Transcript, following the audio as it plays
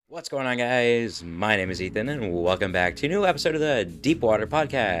What's going on, guys? My name is Ethan, and welcome back to a new episode of the DeepWater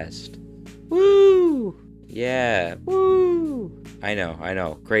Podcast. Woo! Yeah, woo! I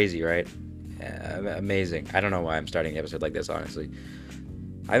know. Crazy, right? Amazing. I don't know why I'm starting the episode like this, honestly.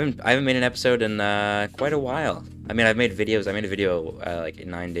 I haven't made an episode in quite a while. I mean, I've made videos. I made a video like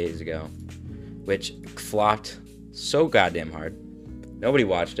 9 days ago, which flopped so goddamn hard. Nobody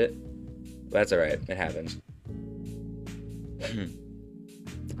watched it. But that's alright. It happens.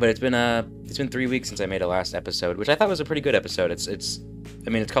 But it's been 3 weeks since I made a last episode, which I thought was a pretty good episode. I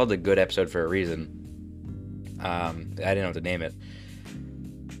mean, it's called a good episode for a reason. I didn't know what to name it,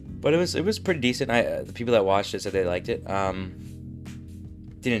 but it was pretty decent. The people that watched it said they liked it.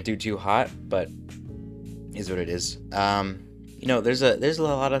 Didn't do too hot, but is what it is. There's a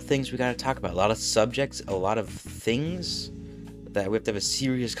lot of things we gotta talk about, a lot of subjects, a lot of things that we have to have a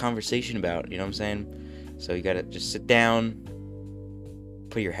serious conversation about. You know what I'm saying? So you gotta just sit down.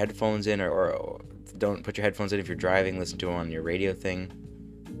 Put your headphones in, or don't put your headphones in if you're driving. Listen to them on your radio thing.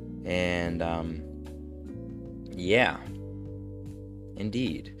 And yeah,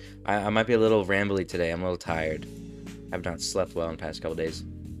 indeed. I might be a little rambly today. I'm a little tired. I've not slept well in the past couple days,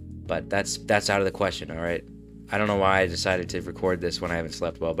 but that's out of the question. All right. I don't know why I decided to record this when I haven't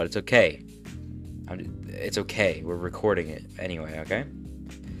slept well, but it's okay. It's okay. We're recording it anyway. Okay.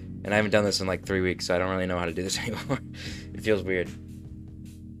 And I haven't done this in like 3 weeks, so I don't really know how to do this anymore. It feels weird.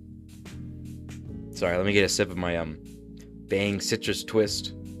 Sorry, let me get a sip of my Bang Citrus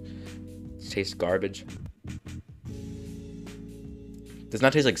Twist. It tastes garbage. Does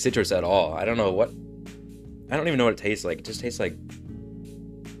not taste like citrus at all. I don't even know what it tastes like. It just tastes like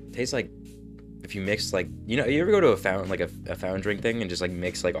if you mix, like, you ever go to a fountain, like a fountain drink thing, and just like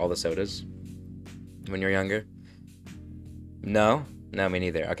mix like all the sodas when you're younger? No, me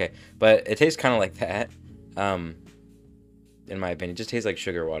neither. Okay, but it tastes kind of like that. In my opinion, it just tastes like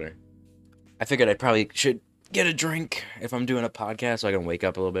sugar water. I figured I probably should get a drink if I'm doing a podcast so I can wake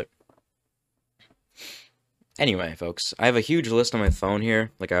up a little bit. Anyway, folks, I have a huge list on my phone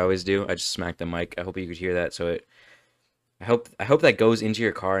here, like I always do. I just smacked the mic. I hope you could hear that. I hope that goes into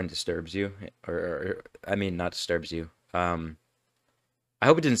your car and disturbs you, or I mean, not disturbs you. I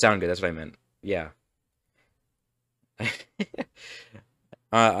hope it didn't sound good. That's what I meant. Yeah.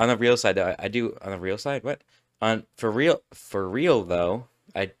 On the real side, though, I do. On the real side, what? For real though.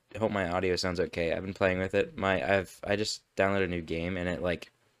 I hope my audio sounds okay. I've been playing with it. I just downloaded a new game, and it, like,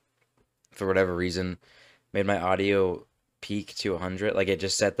 for whatever reason, made my audio peak to 100. Like, it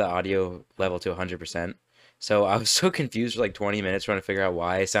just set the audio level to 100%. So I was so confused for like 20 minutes trying to figure out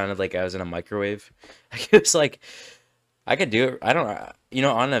why I sounded like I was in a microwave. It was like, I could do it. I don't,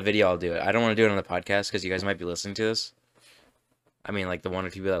 on a video I'll do it. I don't want to do it on the podcast because you guys might be listening to this. I mean, like, the one or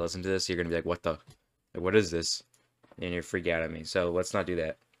two people that listen to this, you're gonna be like, what is this? And you're freaking out at me, so let's not do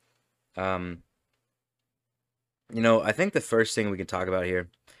that. I think the first thing we can talk about here,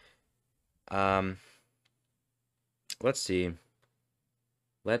 let's see.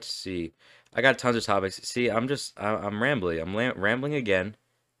 I got tons of topics. See, I'm rambling. Rambling again,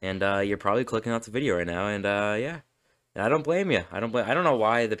 and you're probably clicking off the video right now, and yeah, and I don't blame you. I don't know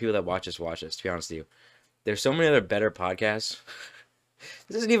why the people that watch this, to be honest with you. There's so many other better podcasts.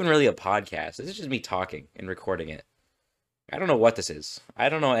 This isn't even really a podcast. This is just me talking and recording it. I don't know what this is. I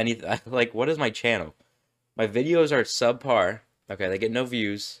don't know anything. Like, what is my channel? My videos are subpar. Okay, they get no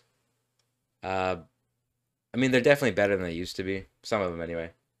views. I mean, they're definitely better than they used to be. Some of them, anyway.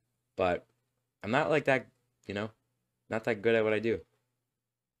 But I'm not like that, not that good at what I do.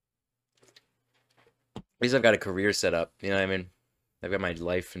 At least I've got a career set up. You know what I mean? I've got my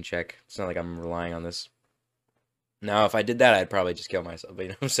life in check. It's not like I'm relying on this. Now, if I did that, I'd probably just kill myself. But you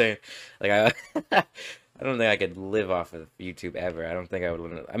know what I'm saying? Like, I don't think I could live off of YouTube ever. I don't think I would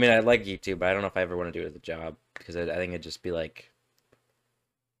want to. I mean, I like YouTube, but I don't know if I ever want to do it as a job, because I think it'd just be like,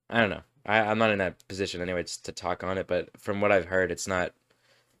 I don't know. I'm not in that position anyway to talk on it, but from what I've heard, it's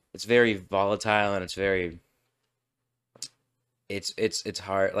very volatile, and it's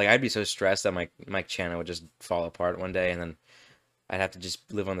hard. Like, I'd be so stressed that my channel would just fall apart one day, and then I'd have to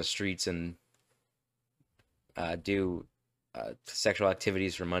just live on the streets and do sexual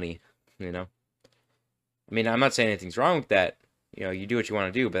activities for money, I mean, I'm not saying anything's wrong with that. You do what you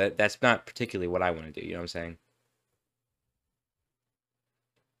want to do, but that's not particularly what I want to do. You know what I'm saying?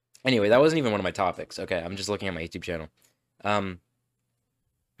 Anyway, that wasn't even one of my topics. Okay, I'm just looking at my YouTube channel.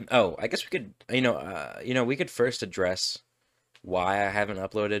 Oh, I guess we could, we could first address why I haven't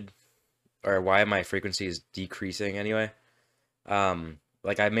uploaded, or why my frequency is decreasing anyway.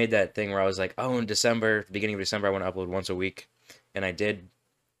 Like, I made that thing where I was like, oh, in December, beginning of December, I want to upload once a week, and I did.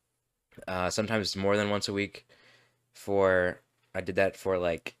 Sometimes more than once a week. I did that for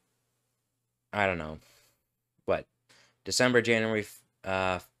like I don't know, what, December, January,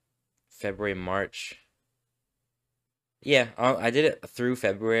 February, March. Yeah, I did it through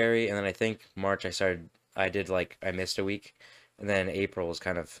February, and then I think March I did like, I missed a week, and then April was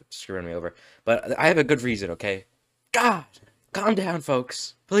kind of screwing me over. But I have a good reason, okay? God, calm down,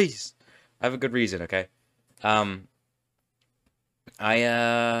 folks, please. I have a good reason, okay? Um,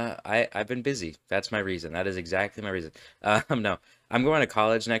 I've been busy. That's my reason. That is exactly my reason. No, I'm going to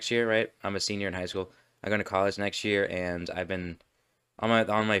college next year, right? I'm a senior in high school. I'm going to college next year, and I've been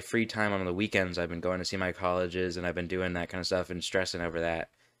on my free time on the weekends. I've been going to see my colleges, and I've been doing that kind of stuff and stressing over that.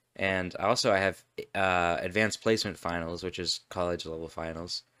 And also, I have advanced placement finals, which is college level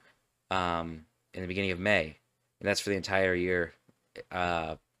finals, in the beginning of May, and that's for the entire year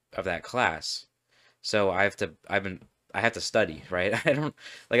uh, of that class. So I have to study, right? I don't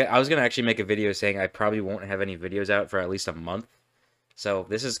like I was gonna actually make a video saying I probably won't have any videos out for at least a month. So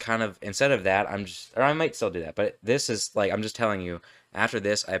this is kind of, instead of that, or I might still do that, but this is like, I'm just telling you, after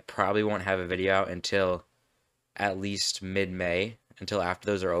this, I probably won't have a video out until at least mid-May, until after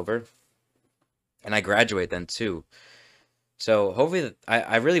those are over. And I graduate then too. So hopefully,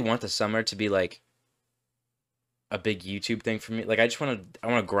 I really want the summer to be like a big YouTube thing for me. Like I want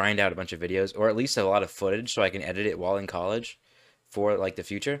to grind out a bunch of videos, or at least a lot of footage so I can edit it while in college for like the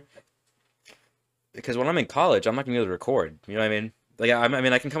future. Because when I'm in college, I'm not gonna be able to record. You know what I mean? Like I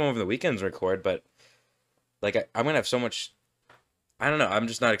mean, I can come over the weekends and record, but like I'm gonna have so much. I don't know. I'm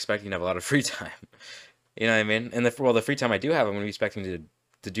just not expecting to have a lot of free time. You know what I mean? And the free time I do have, I'm gonna be expecting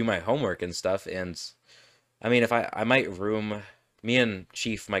to do my homework and stuff. And I mean, if I might room, me and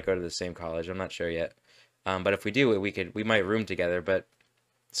Chief might go to the same college. I'm not sure yet. But if we do, we might room together. But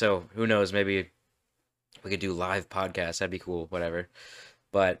so who knows? Maybe we could do live podcasts. That'd be cool. Whatever.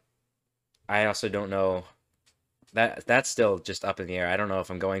 But I also don't know. That's still just up in the air. I don't know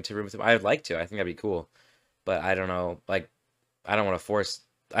if I'm going to room with him. I would like to. I think that'd be cool. But I don't know. Like, I don't want to force.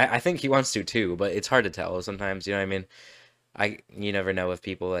 I think he wants to too, but it's hard to tell sometimes. You know what I mean? You never know with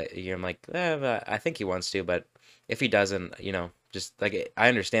people. I'm like, but I think he wants to, but if he doesn't, just like, I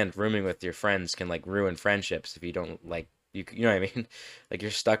understand rooming with your friends can like ruin friendships if you don't like, you know what I mean? Like,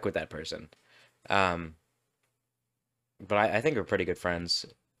 you're stuck with that person. Um, but I think we're pretty good friends,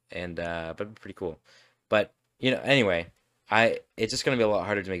 and but pretty cool. But anyway, it's just gonna be a lot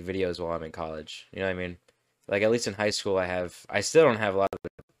harder to make videos while I'm in college. You know what I mean? Like, at least in high school, I still don't have a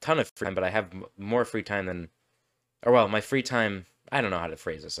ton of free time, but I have more free time than, or well, my free time. I don't know how to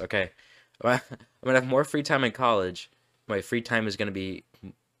phrase this. Okay, I'm gonna have more free time in college. My free time is gonna be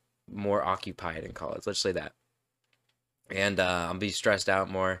more occupied in college. Let's say that, and I'll be stressed out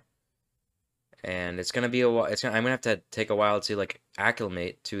more, and it's gonna be a while. I'm gonna have to take a while to like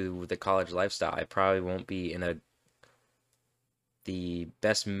acclimate to the college lifestyle. I probably won't be in the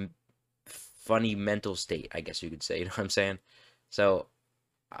best funny mental state, I guess you could say. You know what I'm saying? So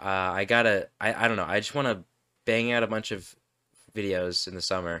I don't know. I just want to bang out a bunch of videos in the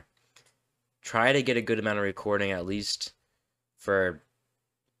summer. Try to get a good amount of recording, at least for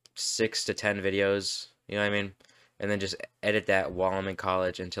 6 to 10 videos. You know what I mean? And then just edit that while I'm in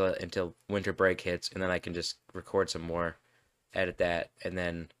college until winter break hits, and then I can just record some more, edit that, and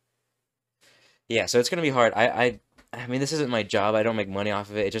then yeah. So it's gonna be hard. I mean, this isn't my job. I don't make money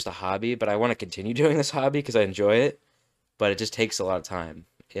off of it. It's just a hobby, but I want to continue doing this hobby because I enjoy it. But it just takes a lot of time.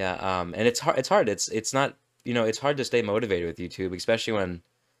 Yeah. And it's hard. It's hard. It's not. It's hard to stay motivated with YouTube, especially when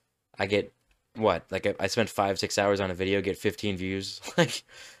I get what, like, I spend 5 6 hours on a video, get 15 views, like,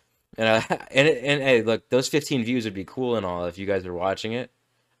 and hey, look, those 15 views would be cool and all if you guys are watching it.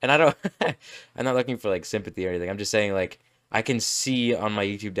 And I don't, I'm not looking for like sympathy or anything. I'm just saying, like, I can see on my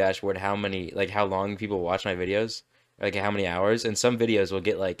YouTube dashboard how long people watch my videos, like how many hours, and some videos will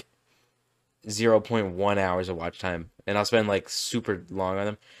get like 0.1 hours of watch time, and I'll spend like super long on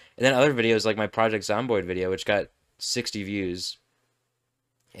them. And then other videos, like my Project Zomboid video, which got 60 views,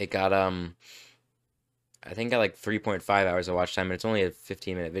 it got I think got like 3.5 hours of watch time, and it's only a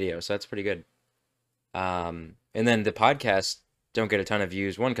 15-minute video, so that's pretty good. And then the podcasts don't get a ton of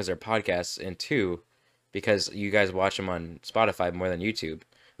views, one, because they're podcasts, and two, because you guys watch them on Spotify more than YouTube,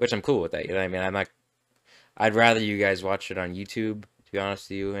 which I'm cool with that. You know what I mean? I'd rather you guys watch it on YouTube, to be honest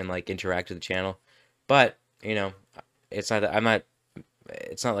with you, and like interact with the channel. But, it's not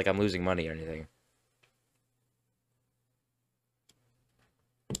it's not like I'm losing money or anything.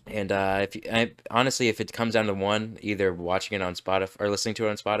 And honestly, if it comes down to one, either watching it on Spotify or listening to it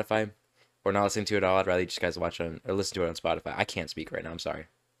on Spotify, or not listening to it at all, I'd rather you just guys watch it or listen to it on Spotify. I can't speak right now. I'm sorry.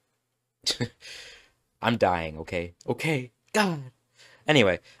 I'm dying. Okay. Okay. God.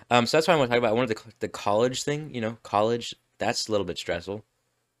 Anyway, so that's what I want to talk about. I wanted the college thing. College, that's a little bit stressful.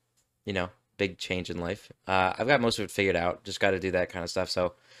 You know, big change in life. I've got most of it figured out. Just got to do that kind of stuff.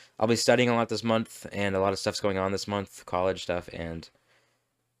 So I'll be studying a lot this month, and a lot of stuff's going on this month, college stuff, and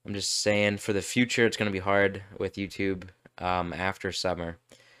I'm just saying for the future, it's going to be hard with YouTube after summer.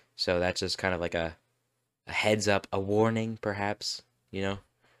 So that's just kind of like a heads up, a warning, perhaps,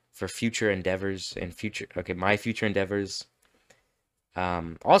 for future endeavors and my future endeavors.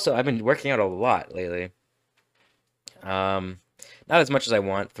 Also, I've been working out a lot lately. Not as much as I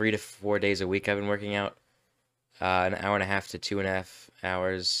want. 3 to 4 days a week I've been working out. An hour and a half to 2.5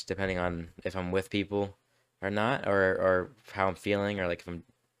 hours, depending on if I'm with people or not, or how I'm feeling, or like if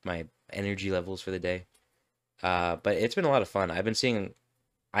my energy levels for the day. But it's been a lot of fun. I've been seeing,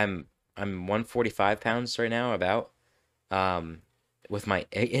 I'm 145 pounds right now, about, with an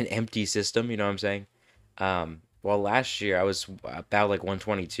empty system, you know what I'm saying? Well, last year I was about like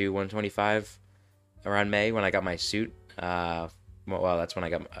 122, 125 around May when I got my suit. Well, that's when I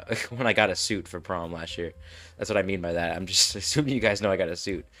got when I got a suit for prom last year. That's what I mean by that. I'm just assuming you guys know I got a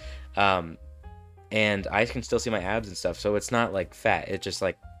suit. And I can still see my abs and stuff, so it's not like fat. It's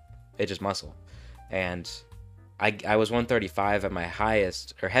just muscle. And I was 135 at my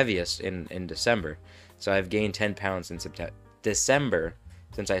highest or heaviest in December. So I've gained 10 pounds in December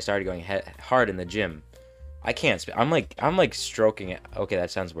since I started going hard in the gym. I can't speak. I'm like stroking it. Okay, that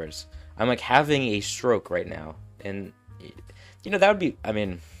sounds worse. I'm like having a stroke right now, and that would be. I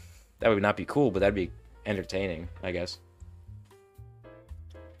mean, that would not be cool, but that'd be entertaining, I guess.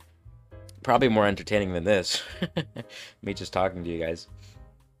 Probably more entertaining than this. Me just talking to you guys.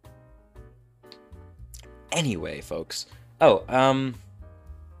 Anyway, folks. Oh, I'm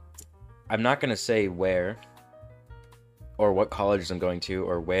not gonna say where or what colleges I'm going to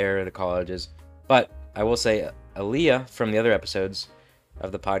or where the college is, but I will say Aaliyah from the other episodes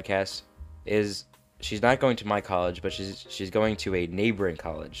of the podcast she's not going to my college, but she's going to a neighboring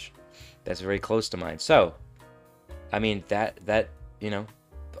college that's very close to mine. So, I mean that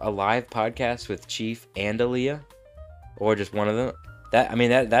a live podcast with Chief and Aaliyah, or just one of them.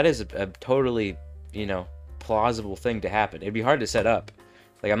 That is a totally plausible thing to happen. It'd be hard to set up.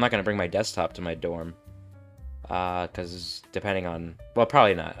 Like, I'm not gonna bring my desktop to my dorm, because depending on, well,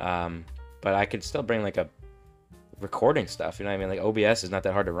 probably not. But I could still bring like a recording stuff. You know what I mean? Like, OBS is not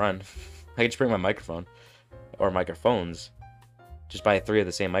that hard to run. I could just bring my microphone or microphones. Just buy 3 of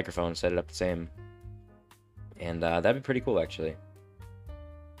the same microphones, set it up the same, and that'd be pretty cool, actually.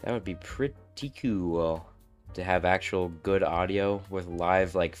 That would be pretty cool to have actual good audio with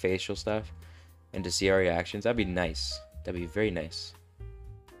live like facial stuff, and to see our reactions. That'd be nice. That'd be very nice.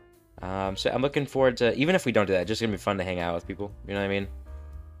 So I'm looking forward to, even if we don't do that, it's just gonna be fun to hang out with people. You know what I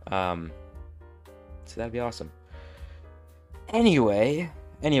mean? So that'd be awesome. Anyway,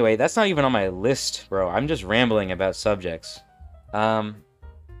 that's not even on my list, bro. I'm just rambling about subjects. I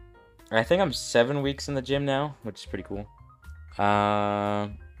think I'm 7 weeks in the gym now, which is pretty cool.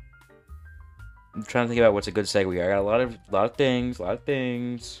 I'm trying to think about what's a good segue. I got a lot of things.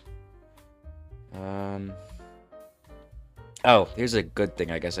 Oh, here's a good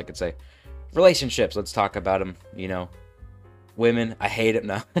thing, I guess I could say. Relationships. Let's talk about them. Women. I hate it.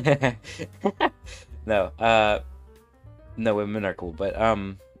 No. No, women are cool, but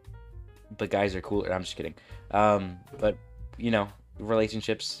guys are cool. I'm just kidding. But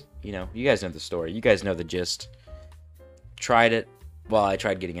relationships. You guys know the story. You guys know the gist. Tried it. Well, I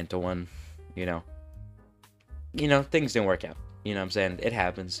tried getting into one. Things didn't work out. You know what I'm saying? It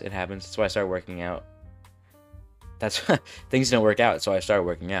happens. That's why I started working out. Things didn't work out, so I started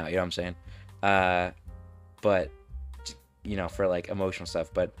working out. You know what I'm saying? But for like emotional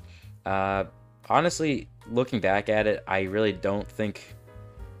stuff. But honestly, looking back at it, I really don't think,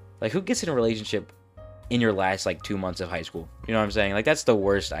 like, who gets in a relationship in your last like 2 months of high school? You know what I'm saying? Like, that's the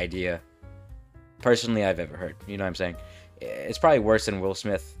worst idea, personally, I've ever heard. You know what I'm saying? It's probably worse than Will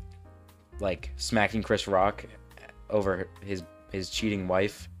Smith, like, smacking Chris Rock over his cheating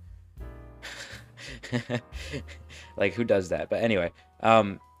wife. Like, who does that? But anyway,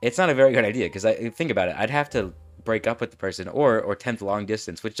 it's not a very good idea, because I think about it. I'd have to break up with the person, or 10th long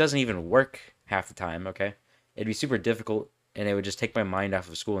distance, which doesn't even work half the time. Okay, it'd be super difficult, and it would just take my mind off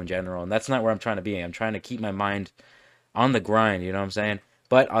of school in general, and that's not where I'm trying to be. I'm trying to keep my mind on the grind. You know what I'm saying?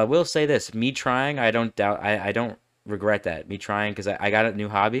 But I will say this: me trying, I don't regret that. Me trying, because I got a new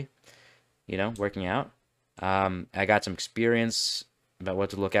hobby. Working out. I got some experience about what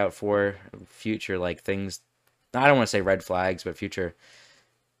to look out for, future, like, things. I don't want to say red flags, but future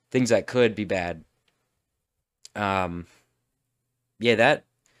things that could be bad. Yeah, that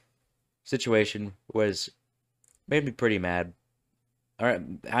situation made me pretty mad. Or,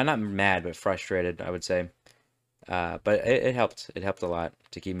 I'm not mad, but frustrated, I would say. But it helped. It helped a lot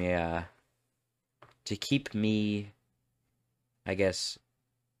to keep me to keep me, I guess,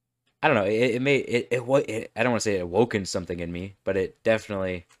 I don't know. It made it I don't want to say it awoken something in me, but it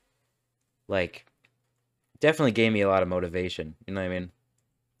like definitely gave me a lot of motivation. You know what I mean?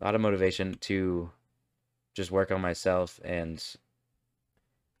 A lot of motivation to just work on myself, and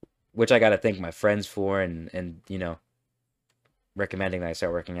which I got to thank my friends for, and recommending that I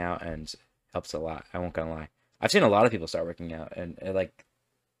start working out, and helps a lot. I won't gonna lie. I've seen a lot of people start working out, and like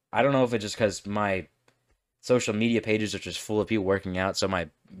I don't know if it's just because my social media pages are just full of people working out, so my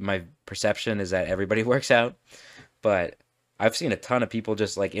perception is that everybody works out. But I've seen a ton of people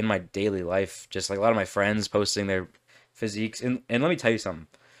just like in my daily life, just like a lot of my friends posting their physiques. And let me tell you something,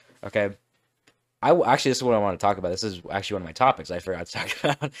 okay? Actually, this is what I want to talk about. This is actually one of my topics I forgot to talk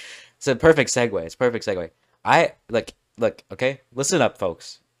about. It's a perfect segue. It's a perfect segue. I like look, okay? Listen up,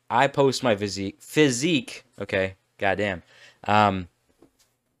 folks. I post my physique, okay? Goddamn. Um,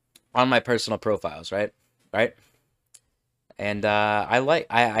 on my personal profiles, right? Right? And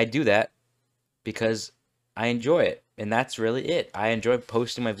I do that because I enjoy it, and that's really it. I enjoy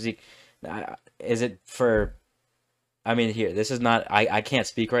posting my physique. Is it for? I mean, here, this is not. I can't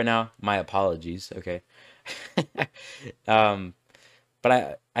speak right now. My apologies. Okay. um,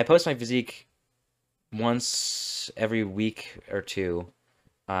 but I post my physique once every week or two.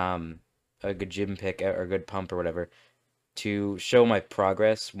 Um, a good gym pic or a good pump or whatever to show my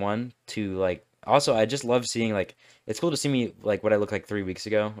progress. One, to like. Also, I just love seeing like it's cool to see me like what I look like 3 weeks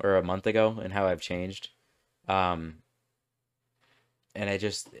ago or a month ago and how I've changed. Um, and I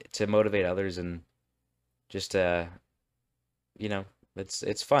just to motivate others and just you know,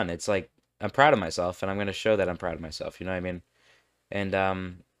 it's fun. It's like I'm proud of myself and I'm gonna show that I'm proud of myself. You know what I mean? And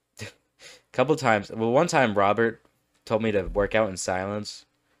a couple times, well, one time Robert told me to work out in silence,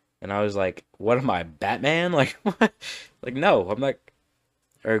 and I was like, "What am I, Batman?" Like, what? Like, no, I'm like,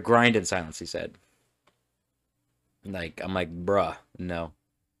 or grind in silence. He said, like, I'm like, bruh, no,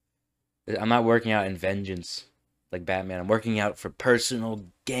 I'm not working out in vengeance like Batman. I'm working out for personal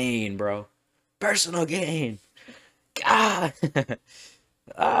gain, bro. Personal gain. Ah, I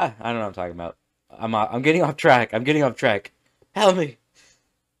don't know what I'm talking about. I'm getting off track. I'm getting off track. Help me.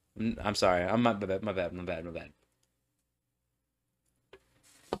 I'm sorry. My bad. My bad. My bad. My bad.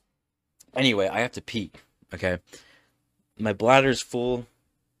 Anyway, I have to pee. Okay, my bladder's full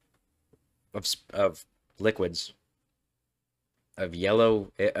of liquids of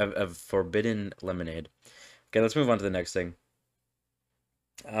yellow of forbidden lemonade. Okay, let's move on to the next thing.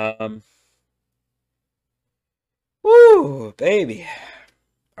 Um, woo, baby.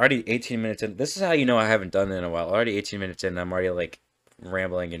 Already 18 minutes in. This is how you know I haven't done it in a while. Already 18 minutes in, I'm already like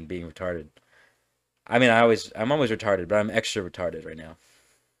rambling and being retarded. I mean, I'm always retarded, but I'm extra retarded right now.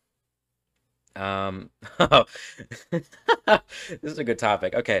 Oh, this is a good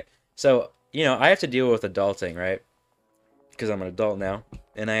topic. Okay, so I have to deal with adulting, right? Because I'm an adult now,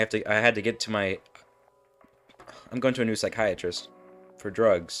 and I had to get to I'm going to a new psychiatrist for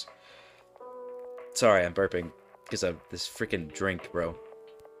drugs. Sorry, I'm burping because of this freaking drink, bro.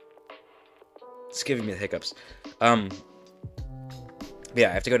 It's giving me the hiccups. Um, yeah,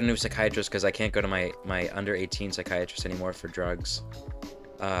 I have to go to a new psychiatrist because I can't go to my under 18 psychiatrist anymore for drugs.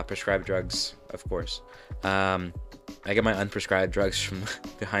 Prescribed drugs, of course. I get my unprescribed drugs from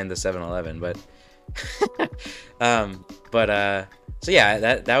behind the 7-Eleven, but so yeah,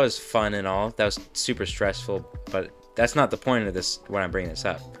 that was fun and all. That was super stressful, but that's not the point of this when I'm bringing this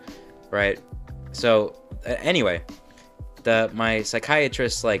up, right? So anyway, my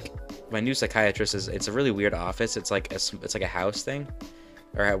psychiatrist, like my new psychiatrist, it's a really weird office. It's like a house thing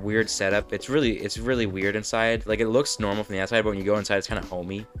or a weird setup. It's really weird inside. Like it looks normal from the outside, but when you go inside, it's kind of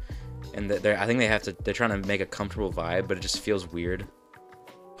homey. And I think they're trying to make a comfortable vibe, but it just feels weird.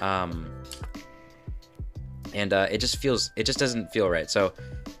 And it just doesn't feel right. So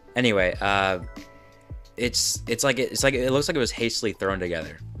anyway, it looks like it was hastily thrown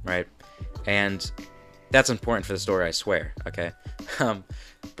together, right? And that's important for the story, I swear. Okay.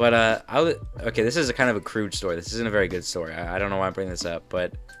 Okay, this is a kind of a crude story. This isn't a very good story. I don't know why I'm bringing this up,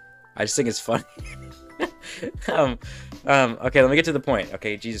 but I just think it's funny. Okay, let me get to the point.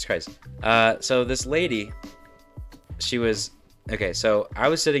 Okay, Jesus Christ. So this lady, okay, so I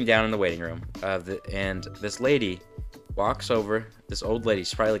was sitting down in the waiting room, and this lady walks over, this old lady,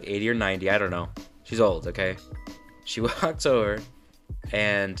 she's probably like 80 or 90, I don't know. She's old, okay? She walks over,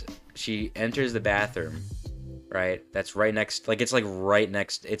 and she enters the bathroom, right? That's right next, like, it's like right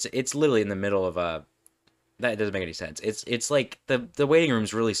next, it's literally in the middle of that doesn't make any sense. It's like, the waiting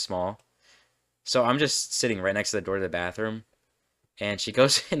room's really small, so I'm just sitting right next to the door to the bathroom, and she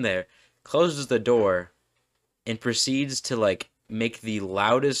goes in there, closes the door, and proceeds to, like, make the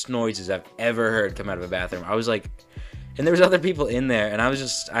loudest noises I've ever heard come out of a bathroom. I was like, and there was other people in there, and I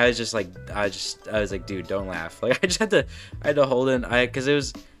was like, dude, don't laugh. Like, I had to hold in, because it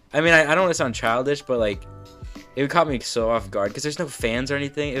was, I mean, I don't want to sound childish, but like, it caught me so off guard, because there's no fans or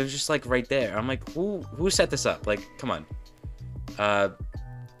anything. It was just like right there. I'm like, who set this up? Like, come on.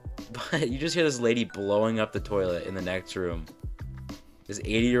 But you just hear this lady blowing up the toilet in the next room. This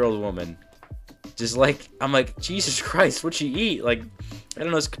 80-year-old woman. Just like, I'm like, Jesus Christ, what'd she eat? Like, I don't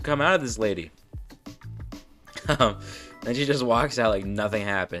know what's come out of this lady. And she just walks out like nothing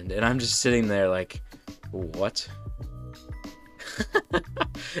happened. And I'm just sitting there like, what?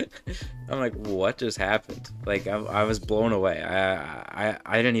 I'm like, what just happened? Like, I was blown away.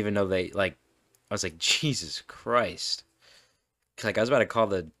 I didn't even know I was like, Jesus Christ. Like, I was about to call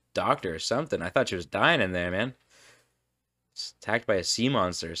the doctor or something. I thought she was dying in there, man. Attacked by a sea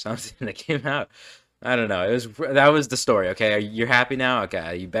monster or something that came out. I don't know. That was the story. Okay, you're happy now?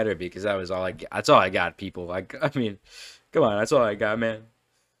 Okay, you better be, because that's all I got, people. Like, I mean, come on, that's all I got, man.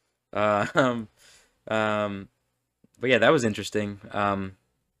 But yeah, that was interesting. That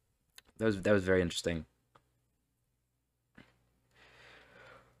was very interesting.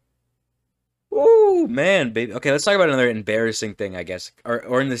 Oh man, baby. Okay, let's talk about another embarrassing thing, I guess,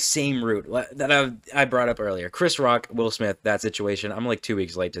 or in the same route that I brought up earlier. Chris Rock, Will Smith, that situation. I'm like 2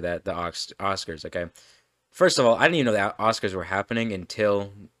 weeks late to that. The Oscars. Okay, first of all, I didn't even know the Oscars were happening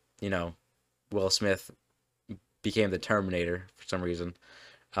until, Will Smith became the Terminator for some reason.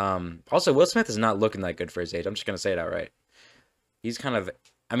 Also, Will Smith is not looking that good for his age. I'm just gonna say it outright. He's kind of,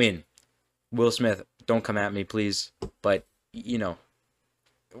 I mean, Will Smith, don't come at me, please. But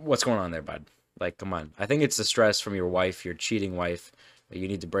what's going on there, bud? Like, come on. I think it's the stress from your wife, your cheating wife, that you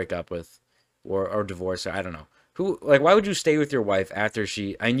need to break up with, or divorce her. I don't know. Why would you stay with your wife after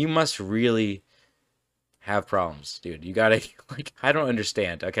and you must really have problems, dude. You gotta, I don't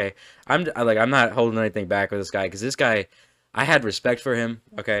understand, okay? I'm not holding anything back with this guy, because this guy, I had respect for him,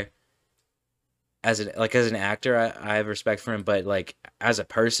 okay? As an actor, I have respect for him, but, like, as a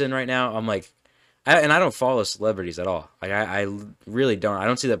person right now, I'm like, I don't follow celebrities at all. Like, I really don't. I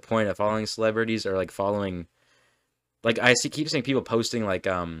don't see the point of following celebrities, or like following, like, keep seeing people posting like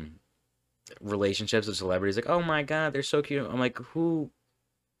relationships with celebrities. Like, oh my God, they're so cute. I'm like,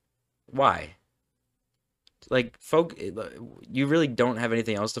 why? Like, you really don't have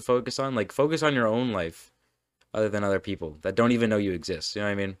anything else to focus on. Like, focus on your own life, other than other people that don't even know you exist. You know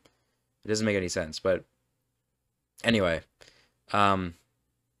what I mean? It doesn't make any sense. But anyway, what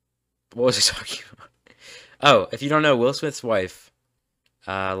was I talking about? Oh, if you don't know, Will Smith's wife,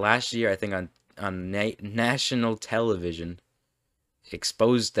 last year, I think on national television,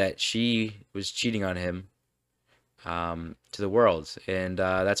 exposed that she was cheating on him, to the world, and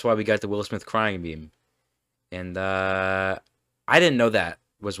that's why we got the Will Smith crying meme. And I didn't know that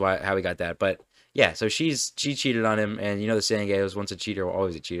was how we got that, but yeah. So she cheated on him, and the saying goes, once a cheater,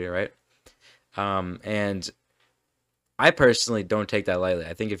 always a cheater, right? And I personally don't take that lightly.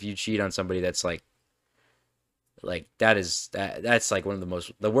 I think if you cheat on somebody, that's like that's like one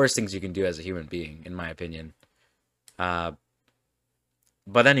of the worst things you can do as a human being, in my opinion. But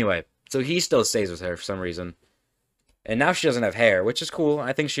anyway, so he still stays with her for some reason, and now she doesn't have hair, which is cool.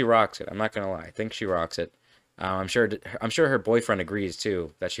 I think she rocks it. I'm not gonna lie. I think she rocks it. I'm sure her boyfriend agrees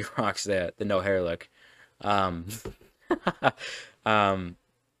too, that she rocks the no hair look.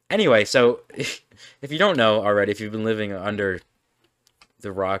 Anyway, so if you don't know already, if you've been living under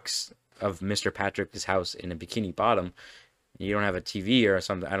the rocks of Mr. Patrick's house in a Bikini Bottom, you don't have a TV or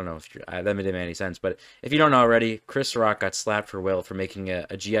something, I don't know if that didn't make any sense, but if you don't know already, Chris Rock got slapped for Will for making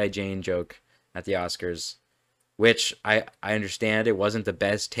a G.I. Jane joke at the Oscars, which I understand it wasn't the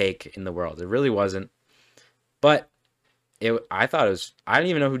best take in the world. It really wasn't. But I thought it was, I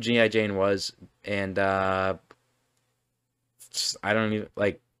didn't even know who G.I. Jane was, and I don't even,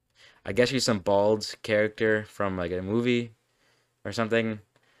 like, I guess she's some bald character from like a movie or something,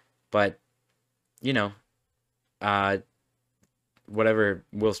 but whatever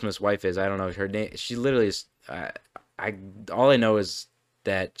Will Smith's wife is, I don't know her name. She literally is. All I know is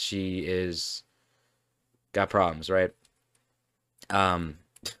that she is got problems, right?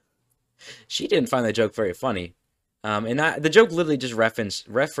 She didn't find that joke very funny, and the joke literally just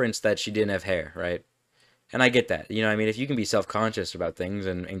referenced that she didn't have hair, right? And I get that. I mean, if you can be self-conscious about things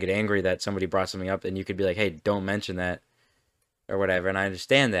and get angry that somebody brought something up, and you could be like, hey, don't mention that, or whatever. And I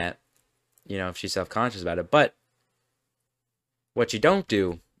understand that, if she's self-conscious about it. But what you don't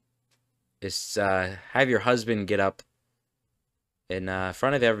do is have your husband get up in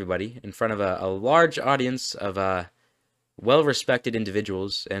front of everybody, in front of a large audience of well-respected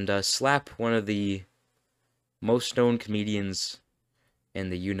individuals, and slap one of the most known comedians in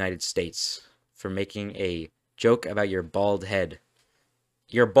the United States for making a joke about your bald head.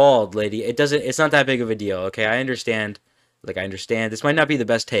 You're bald, lady. It's not that big of a deal, okay? I understand. Like, I understand. This might not be the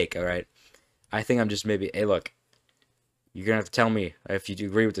best take, all right? I think I'm just maybe, hey, look, you're gonna have to tell me if you do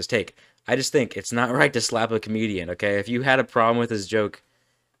agree with this take. I just think it's not right to slap a comedian, okay? If you had a problem with his joke,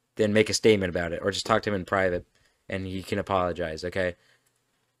 then make a statement about it, or just talk to him in private, and he can apologize, okay?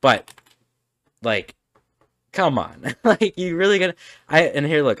 But, like, come on, like, you really gonna? And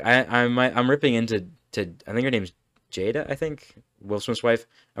here, look, I'm ripping into I think her name's Jada, I think, Will Smith's wife.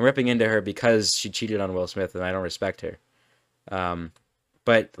 I'm ripping into her because she cheated on Will Smith, and I don't respect her.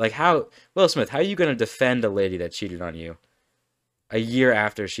 But like, Will Smith, how are you gonna defend a lady that cheated on you a year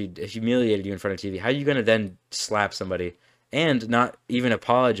after she humiliated you in front of TV? How are you gonna then slap somebody and not even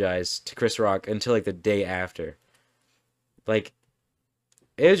apologize to Chris Rock until like the day after? Like,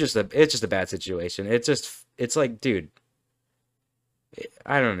 it's just a bad situation. It's like, dude,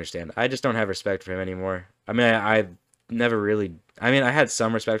 I don't understand. I just don't have respect for him anymore. I mean, I've never really. I mean, I had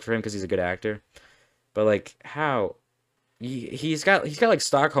some respect for him because he's a good actor, but like, how? He's got like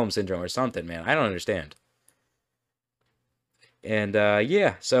Stockholm syndrome or something, man. I don't understand. And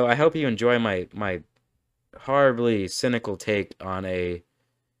yeah, so I hope you enjoy my horribly cynical take on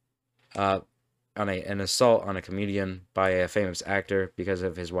uh an assault on a comedian by a famous actor because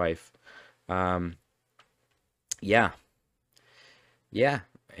of his wife. Um, yeah, yeah,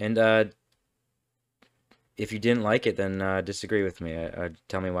 and if you didn't like it, then disagree with me.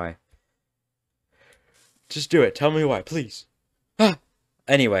 Tell me why. Just do it. Tell me why, please.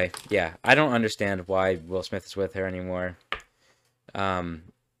 Anyway, yeah, I don't understand why Will Smith is with her anymore. Um,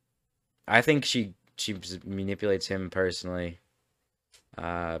 I think she manipulates him personally.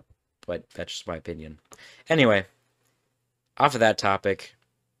 But that's just my opinion. Anyway, off of that topic,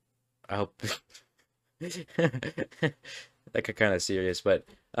 I hope that got kind of serious, but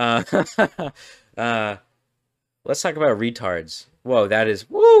uh, uh, let's talk about retards. Whoa, that is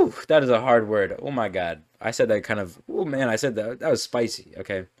a hard word. Oh my God. I said that kind of, oh man, I said that was spicy.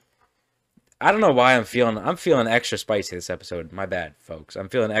 Okay. I don't know why I'm feeling extra spicy this episode. My bad, folks. I'm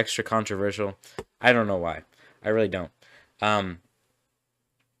feeling extra controversial. I don't know why. I really don't.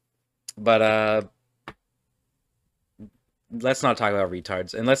 But let's not talk about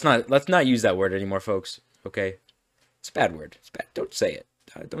retards, and let's not use that word anymore, folks. Okay? It's a bad word. It's bad. Don't say it.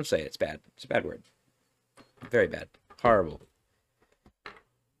 Don't say it. It's bad. It's a bad word. Very bad. Horrible.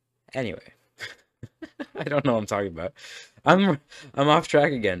 Anyway, I don't know what I'm talking about. I'm off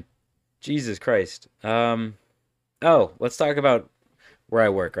track again. Jesus Christ. Oh, let's talk about where I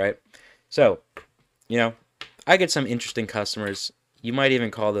work, right? So, I get some interesting customers. You might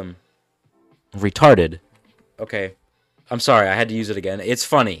even call them retarded. Okay. I'm sorry, I had to use it again. It's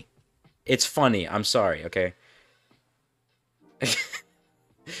funny. It's funny. I'm sorry, okay?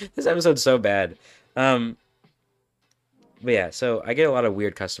 This episode's so bad. But yeah, so I get a lot of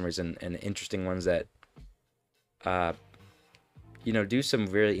weird customers and interesting ones that do some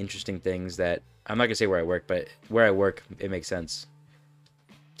really interesting things that I'm not gonna say where I work, but where I work, it makes sense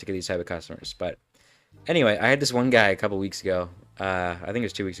to get these type of customers. But anyway, I had this one guy a couple weeks ago. I think it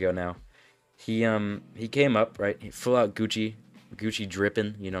was 2 weeks ago now. He came up, right, full out Gucci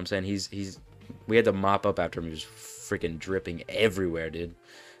dripping. You know what I'm saying? We had to mop up after him. He was freaking dripping everywhere, dude.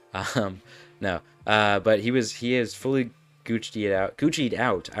 No, but he is fully Gucci'd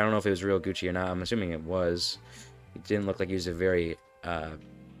out. I don't know if it was real Gucci or not. I'm assuming it was. It didn't look like he was it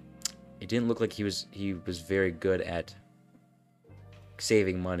didn't look like he was very good at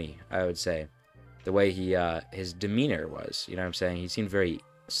saving money, I would say. The way his demeanor was, you know what I'm saying? He seemed very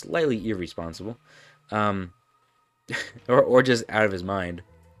slightly irresponsible. Or just out of his mind.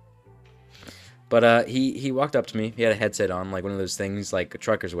 But he walked up to me. He had a headset on, like one of those things like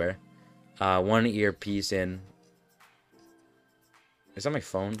truckers wear. One earpiece in. Is that my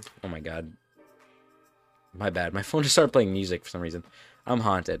phone? Oh my God. My bad. My phone just started playing music for some reason. I'm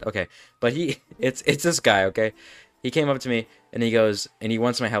haunted. Okay. But it's this guy, okay? He came up to me and he goes, and he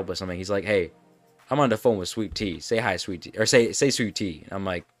wants my help with something. He's like, "Hey, I'm on the phone with Sweet Tea. Say hi, Sweet Tea." Or say Sweet Tea. I'm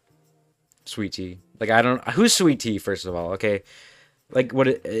like, Sweet Tea? Like, I don't, who's Sweet Tea, first of all, okay? Like,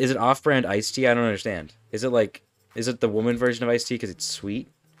 is it off-brand iced tea? I don't understand. Is it the woman version of iced tea because it's sweet?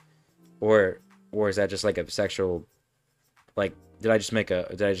 Or is that just like a sexual, like, did I just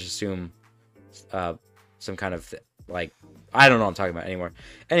assume some kind of like, I don't know what I'm talking about anymore.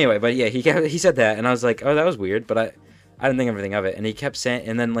 Anyway, but yeah, he said that, and I was like, oh, that was weird, but I didn't think everything of it. And he kept saying,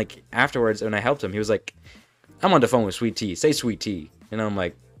 and then like afterwards, when I helped him, he was like, "I'm on the phone with Sweet Tea. Say Sweet Tea." And I'm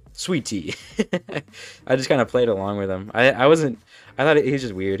like, "Sweet Tea." I just kind of played along with him. I thought he was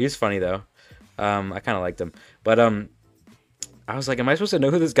just weird. He was funny though. I kind of liked him, but I was like, am I supposed to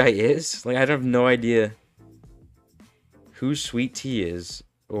know who this guy is? Like, I have no idea who Sweet Tea is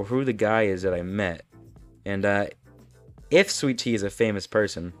or who the guy is that I met. And if Sweet Tea is a famous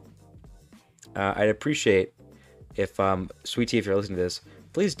person, I'd appreciate if Sweet Tea, if you're listening to this,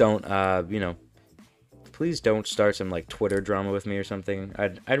 please don't please don't start some like Twitter drama with me or something.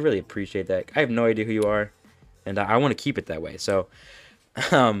 I'd really appreciate that. I have no idea who you are, and I want to keep it that way. So,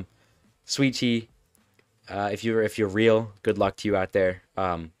 Sweet Tea, if you're real, good luck to you out there.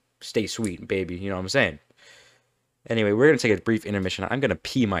 Stay sweet, baby. You know what I'm saying? Anyway, we're gonna take a brief intermission. I'm gonna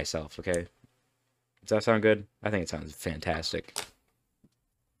pee myself. Okay. Does that sound good? I think it sounds fantastic.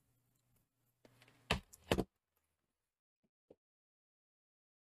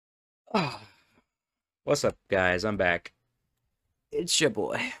 Ah. What's up, guys? I'm back. It's your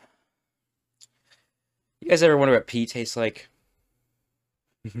boy. You guys ever wonder what pee tastes like?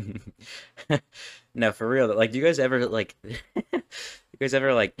 No, for real. Like, do you guys ever like? You guys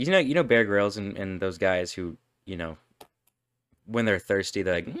ever like? Bear Grylls and those guys who, you know, when they're thirsty,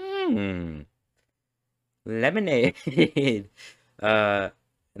 they're like, lemonade. uh,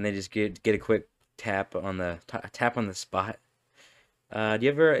 and they just get a quick tap on the spot. Do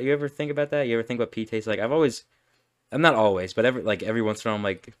you ever think about that? You ever think what pee tastes like? I'm not always, but every once in a while, I'm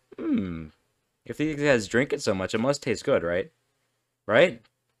like, if these guys drink it so much, it must taste good, right? Right?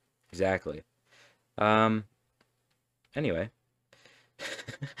 Exactly. Um, anyway.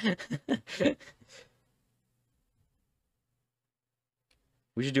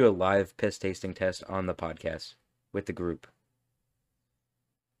 We should do a live piss tasting test on the podcast with the group.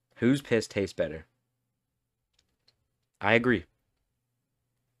 Whose piss tastes better? I agree.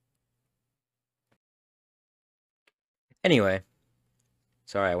 Anyway,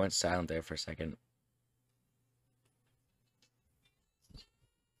 sorry I went silent there for a second.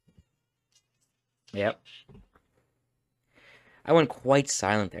 Yep. I went quite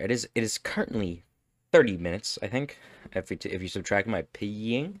silent there. It is currently 30 minutes, I think, if you subtract my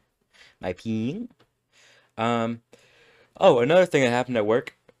peeing. Um, oh, another thing that happened at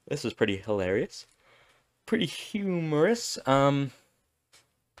work. This was pretty hilarious, pretty humorous.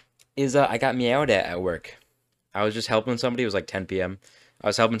 Is I got meowed at work. I was just helping somebody. It was like 10 p.m. I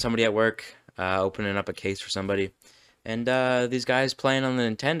was helping somebody at work, opening up a case for somebody, and these guys playing on the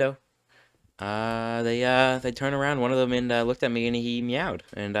Nintendo. They turned around, one of them, and looked at me, and he meowed,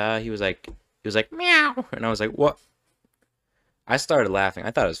 and he was like meow, and I was like, what? I started laughing.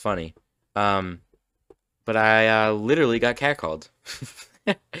 I thought it was funny, um, but I literally got catcalled,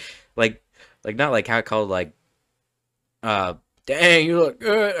 like not like catcalled like dang, you look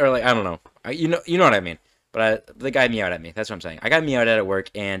good, or like I don't know, you know what I mean. But the guy meowed at me. That's what I'm saying. I got meowed at work,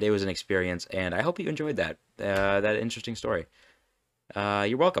 and it was an experience, and I hope you enjoyed that interesting story.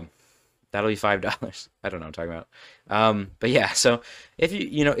 You're welcome. That'll be $5. I don't know what I'm talking about. But yeah, so if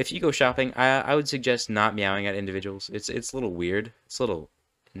you go shopping, I would suggest not meowing at individuals. It's a little weird. It's a little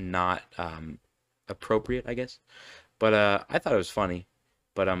not appropriate, I guess. But I thought it was funny.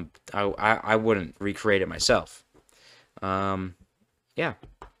 But I wouldn't recreate it myself. Um, yeah,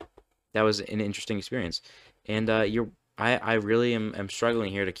 that was an interesting experience. And I really am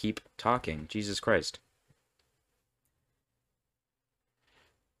struggling here to keep talking. Jesus Christ.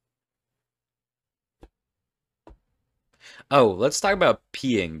 Oh, let's talk about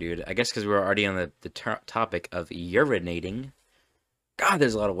peeing, dude. I guess because we're already on the topic of urinating. God,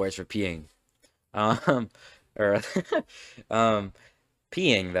 there's a lot of words for peeing. Um, or um,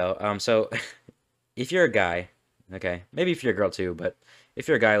 peeing though. So if you're a guy, okay, maybe if you're a girl too, but if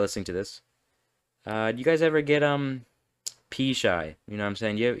you're a guy listening to this, do you guys ever get pee shy? You know what I'm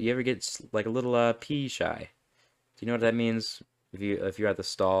saying? You ever get like a little pee shy? Do you know what that means? If you're at the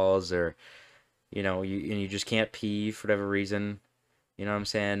stalls or you just can't pee for whatever reason. You know what I'm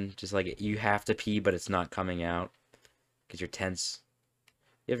saying? Just like you have to pee, but it's not coming out because you're tense.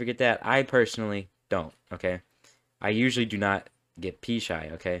 You ever get that? I personally don't, okay? I usually do not get pee shy,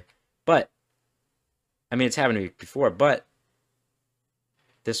 okay? But, I mean, it's happened to me before, but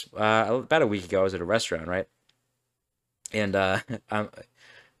this, about a week ago, I was at a restaurant, right? And,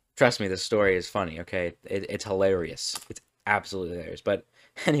 trust me, this story is funny, okay? It's hilarious. It's absolutely hilarious. But,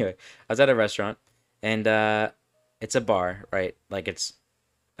 anyway, I was at a restaurant, and, it's a bar, right? Like,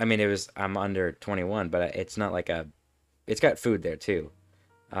 I'm under 21, but it's not like it's got food there, too.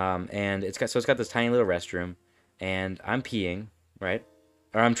 And it's got this tiny little restroom, and I'm peeing, right?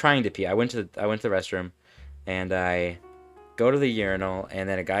 Or I'm trying to pee. I went to the restroom, and I go to the urinal, and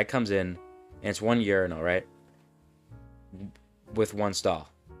then a guy comes in, and it's one urinal, right? With one stall.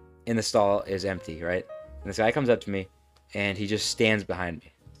 And the stall is empty, right? And this guy comes up to me, and he just stands behind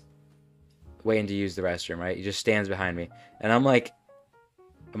me. waiting to use the restroom, right? He just stands behind me, and I'm like,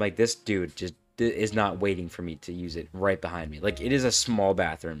 this dude just is not waiting for me to use it right behind me. Like, it is a small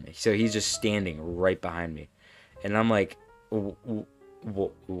bathroom, so he's just standing right behind me, and I'm like,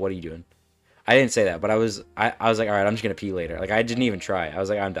 what are you doing? I didn't say that, but I was like, all right, I'm just gonna pee later. Like, I didn't even try. I was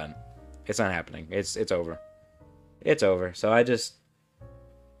like, I'm done. It's not happening. It's over. It's over. So I just,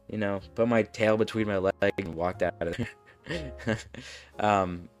 put my tail between my legs and walked out of there.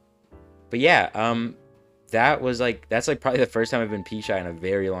 But yeah, that's like probably the first time I've been pee shy in a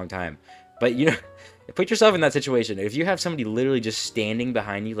very long time. But put yourself in that situation. If you have somebody literally just standing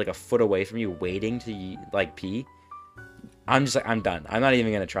behind you, like a foot away from you, waiting to like pee, I'm just like, I'm done. I'm not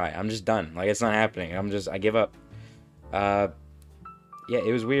even gonna try. I'm just done. Like, it's not happening. I give up. Yeah,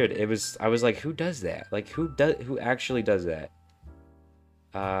 it was weird. I was like, who does that? Like, who actually does that?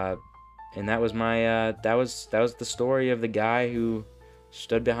 And that was that was the story of the guy who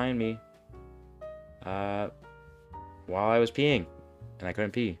stood behind me, while I was peeing, and I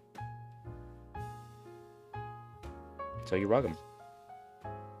couldn't pee. So you're welcome.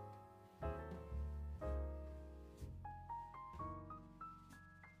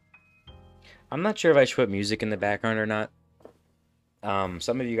 I'm not sure if I should put music in the background or not.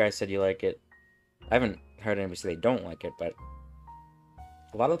 Some of you guys said you like it. I haven't heard anybody say they don't like it, but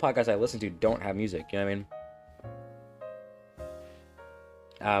a lot of the podcasts I listen to don't have music, you know what I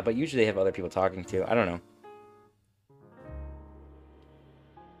mean? But usually they have other people talking too. I don't know.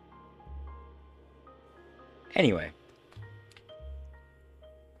 Anyway.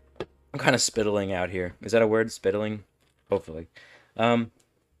 I'm kind of spittling out here. Is that a word? Spittling? Hopefully.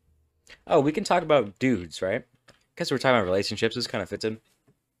 Oh, we can talk about dudes, right? Because we're talking about relationships. This kind of fits in.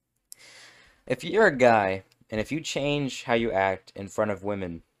 If you're a guy, and if you change how you act in front of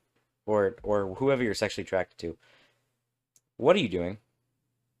women, or whoever you're sexually attracted to, what are you doing?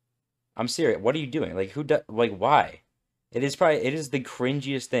 I'm serious. What are you doing? Like, why? It is the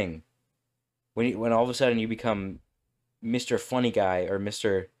cringiest thing when all of a sudden you become Mr. Funny Guy or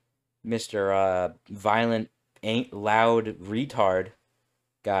Mr. Violent, ain't loud retard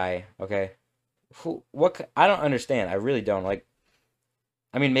guy. Okay, I don't understand. I really don't. Like,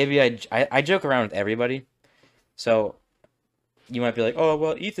 I mean, maybe I joke around with everybody, so you might be like, oh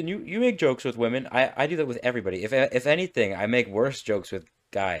well, Ethan, you make jokes with women. I do that with everybody. If anything, I make worse jokes with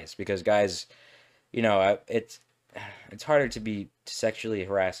guys because guys, it's harder to sexually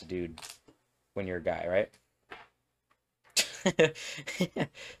harass a dude when you're a guy, right?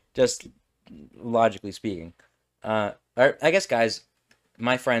 Just logically speaking. I guess guys,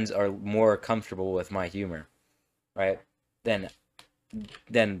 my friends are more comfortable with my humor, right? Than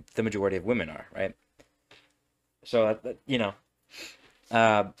the majority of women are, right? So,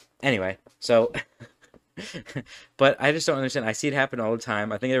 anyway, so, but I just don't understand. I see it happen all the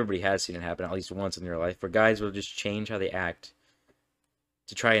time. I think everybody has seen it happen at least once in their life, where guys will just change how they act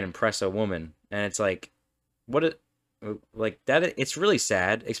to try and impress a woman, and it's like, like that. It's really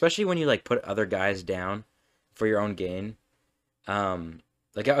sad, especially when you like put other guys down for your own gain.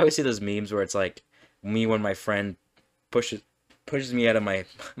 Like I always see those memes where it's like me when my friend pushes me out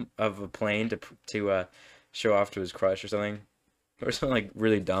of a plane to show off to his crush or something like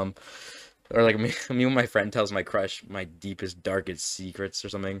really dumb, or like me when my friend tells my crush my deepest darkest secrets or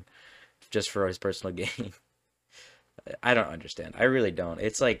something just for his personal gain. I don't understand. I really don't.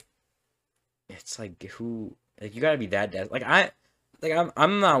 It's like who, like, you gotta be that like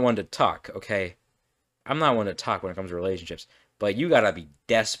I'm not one to talk, okay? I'm not one to talk when it comes to relationships, but you gotta be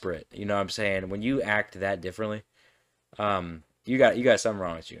desperate, you know what I'm saying? When you act that differently, you got something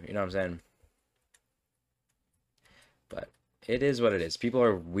wrong with you, you know what I'm saying? But it is what it is. People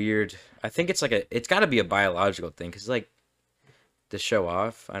are weird. I think it's gotta be a biological thing, because like, to show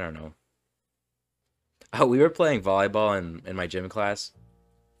off, I don't know. Oh, we were playing volleyball in my gym class,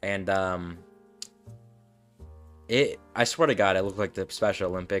 and I swear to God, it looked like the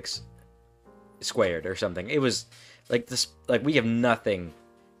Special Olympics squared or something. It was like this, like we have nothing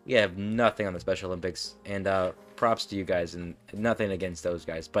on the Special Olympics, and props to you guys, and nothing against those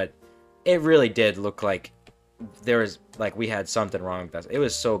guys, but it really did look like there was, like, we had something wrong with us. It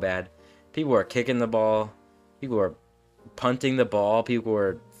was so bad. People were kicking the ball, people were punting the ball, people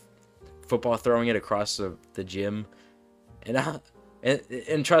were football throwing it across the gym,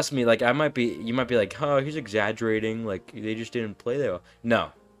 and trust me, like, you might be like, oh, he's exaggerating, like they just didn't play that well.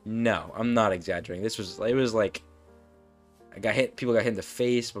 No, I'm not exaggerating. It was like, people got hit in the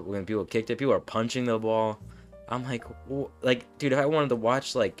face, but when people kicked it, people were punching the ball. I'm like, dude, if I wanted to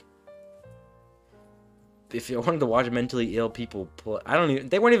watch, like, if you wanted to watch mentally ill people play,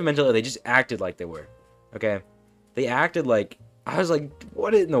 they weren't even mentally ill, they just acted like they were, okay? They acted like I was like,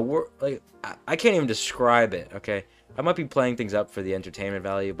 what in the world? Like, I can't even describe it, okay? I might be playing things up for the entertainment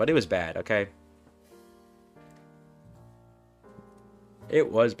value, but it was bad, okay?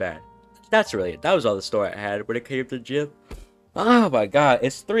 It was bad. That's really it. That was all the story I had when it came to the gym. Oh my god,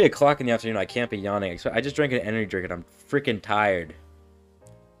 it's 3 o'clock in the afternoon. I can't be yawning. I just drank an energy drink and I'm freaking tired.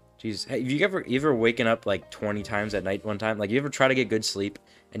 Jeez, have you ever waken up like 20 times at night one time? Like, you ever try to get good sleep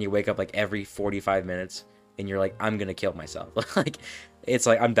and you wake up like every 45 minutes and you're like, I'm gonna kill myself. Like, it's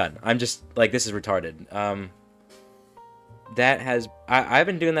like, I'm done. I'm just like, this is retarded. I've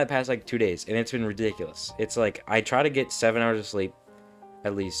been doing that past like 2 days and it's been ridiculous. It's like, I try to get 7 hours of sleep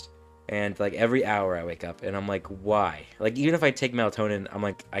at least. And like every hour I wake up and I'm like, why? Like, even if I take melatonin, I'm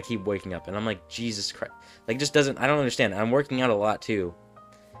like, I keep waking up and I'm like, Jesus Christ. Like, just doesn't, I don't understand. I'm working out a lot too.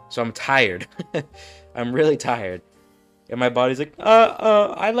 So I'm tired. I'm really tired. And my body's like,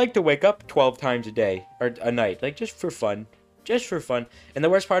 I like to wake up 12 times a day or a night, like just for fun. Just for fun. And the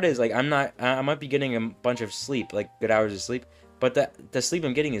worst part is, like, I might be getting a bunch of sleep, like good hours of sleep, but the sleep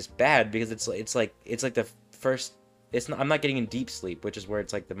I'm getting is bad because it's like the first, I'm not getting in deep sleep, which is where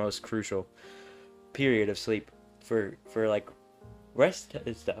it's like the most crucial period of sleep for like rest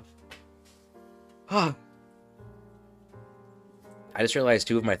and stuff. I just realized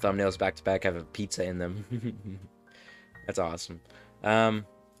 2 of my thumbnails back to back have a pizza in them. That's awesome. I don't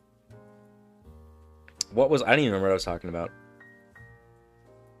even remember what I was talking about.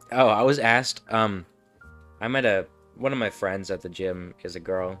 Oh, I was asked, I met one of my friends at the gym is a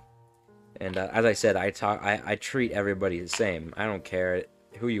girl. And as I said, I treat everybody the same. I don't care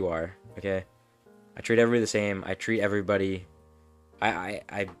who you are, okay? I treat everybody the same. I treat everybody,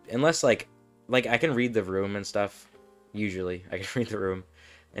 unless like I can read the room and stuff. Usually, I can read the room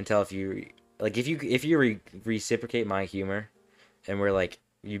and tell if you reciprocate my humor, and we're like,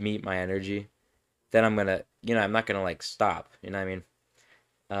 you meet my energy, then I'm gonna, I'm not gonna like stop. You know what I mean?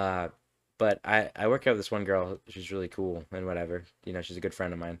 But I work out with this one girl. She's really cool and whatever. She's a good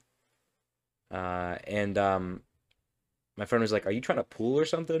friend of mine. And my friend was like, "Are you trying to pool or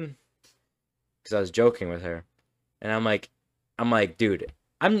something?" Because I was joking with her, and I'm like, dude,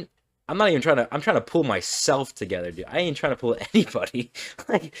 I'm not even trying to. I'm trying to pull myself together, dude. I ain't trying to pull anybody.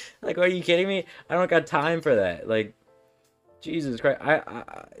 like, are you kidding me? I don't got time for that. Like, Jesus Christ. I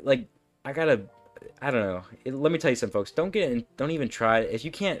gotta. I don't know. Let me tell you something, folks. Don't even try. If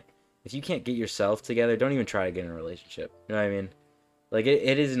you can't get yourself together, don't even try to get in a relationship. You know what I mean? Like,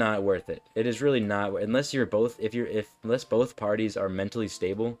 it is not worth it. It is really not. Unless you're both. Unless both parties are mentally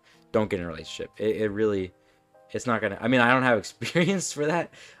stable, don't get in a relationship. It really. It's not gonna. I mean, I don't have experience for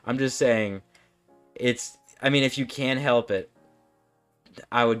that. I'm just saying, I mean, if you can help it,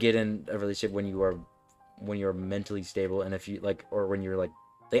 I would get in a relationship when you are mentally stable, and if you like, or when you're like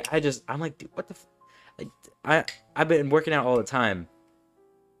I'm like, dude, what the. I've been working out all the time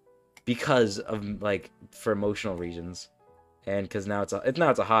because of like for emotional reasons, and because now it's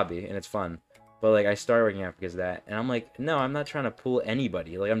a hobby and it's fun. But like I started working out because of that, and I'm like, no, I'm not trying to pull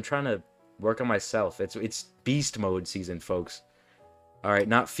anybody. Like I'm trying to work on myself. It's beast mode season, folks. All right,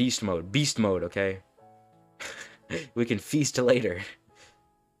 not feast mode, beast mode. Okay, we can feast later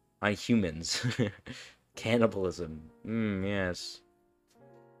on humans. Cannibalism. Yes.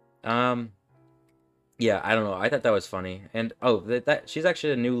 Yeah, I don't know. I thought that was funny, and that she's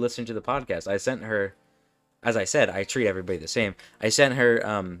actually a new listener to the podcast. I sent her, as I said, I treat everybody the same. I sent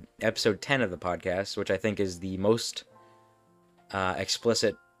her episode 10 of the podcast, which I think is the most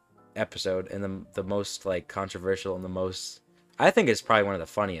explicit episode and the most like controversial and the most, I think it's probably one of the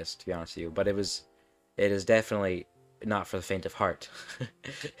funniest, to be honest with you, but it is definitely not for the faint of heart.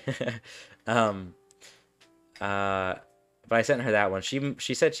 But I sent her that one.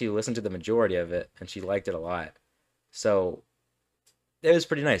 She said she listened to the majority of it and she liked it a lot, so it was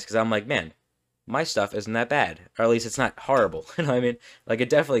pretty nice because I'm like, man, my stuff isn't that bad, or at least it's not horrible. You know what I mean? Like, it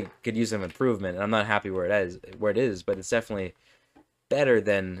definitely could use some improvement, and I'm not happy where it is, but it's definitely better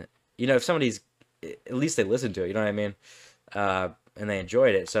than, if somebody's, at least they listened to it, you know what I mean? And they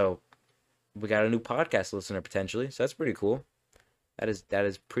enjoyed it. So we got a new podcast listener potentially. So that's pretty cool. That is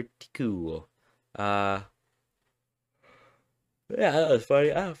pretty cool. Yeah, that was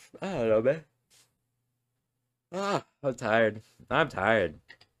funny. I don't know, man. I'm tired.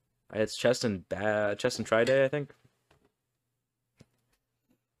 It's chest and try day, I think.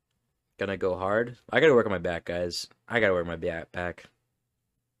 Gonna go hard. I gotta work on my back, guys. I gotta work my back.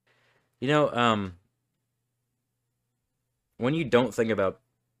 When you don't think about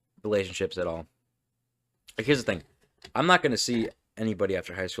relationships at all, like, here's the thing. I'm not gonna see anybody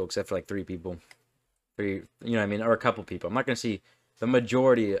after high school except for like 3 people. You know what I mean? Or a couple people. I'm not gonna see the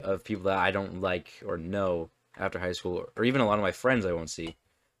majority of people that I don't like or know after high school, or even a lot of my friends I won't see.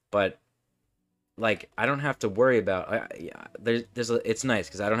 But like I don't have to worry about. It's nice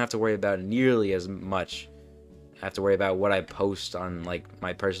because I don't have to worry about nearly as much. I have to worry about what I post on like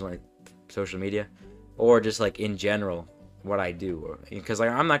my personal social media, or just like in general what I do. Because like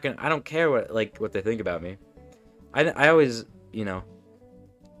I don't care what they think about me. I always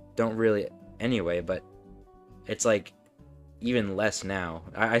don't really anyway, but it's like even less now.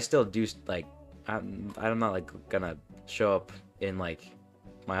 I still do like I'm not like gonna show up in like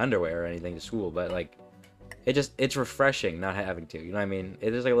my underwear or anything to school, but like it's refreshing not having to, you know what I mean?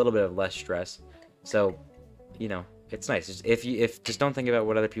 It is like a little bit of less stress. So, it's nice. If just don't think about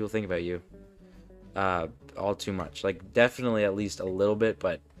what other people think about you all too much. Like definitely at least a little bit,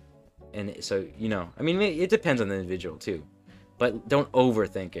 but so I mean it depends on the individual too. But don't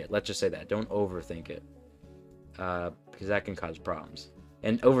overthink it. Let's just say that. Don't overthink it. Because that can cause problems.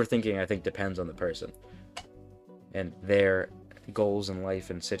 And overthinking, I think, depends on the person and their goals in life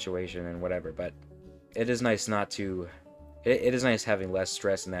and situation and whatever. But it is nice not to... It is nice having less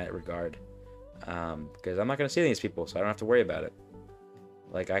stress in that regard. Because I'm not going to see these people, so I don't have to worry about it.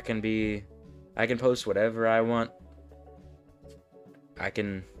 Like, I can post whatever I want. I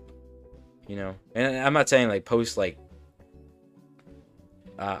can, and I'm not saying, like, post, like,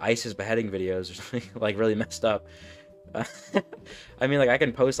 ISIS beheading videos or something like really messed up. I mean, like I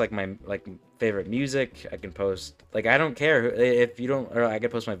can post like my favorite music. I can post like I don't care if you don't, or I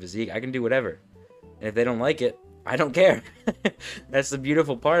can post my physique. I can do whatever, and if they don't like it, I don't care. That's the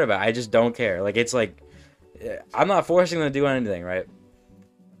beautiful part about it. I just don't care. Like it's like I'm not forcing them to do anything, right?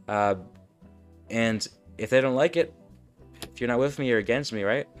 And if they don't like it, if you're not with me, you're against me,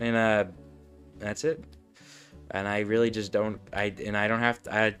 right? And that's it. And I really just don't. I don't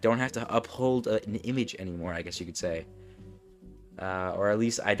have to uphold an image anymore, I guess you could say. Or at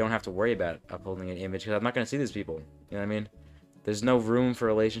least I don't have to worry about upholding an image because I'm not gonna see these people. You know what I mean? There's no room for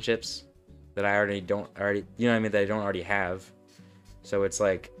relationships that I don't already have. So it's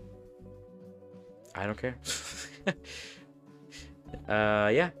like I don't care.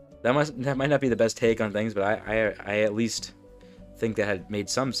 Yeah, that might not be the best take on things, but I at least think that had made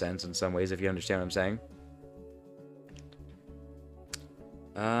some sense in some ways, if you understand what I'm saying.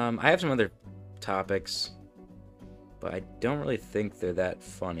 I have some other topics, but I don't really think they're that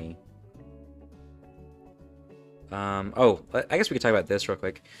funny. Oh, I guess we could talk about this real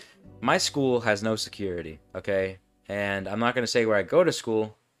quick. My school has no security, okay? And I'm not going to say where I go to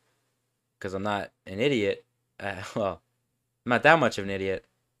school, because I'm not an idiot. Well, I'm not that much of an idiot,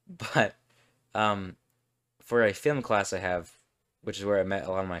 but for a film class I have, which is where I met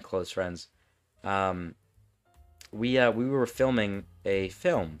a lot of my close friends, we were filming a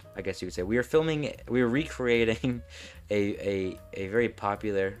film, I guess you could say. We were recreating a very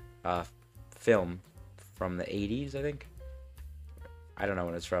popular film from the 80s, I think. I don't know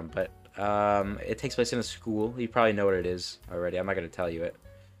when it's from, but it takes place in a school. You probably know what it is already. I'm not going to tell you it,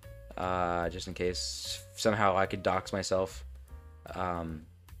 just in case somehow I could dox myself.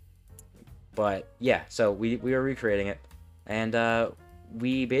 But yeah, so we were recreating it, and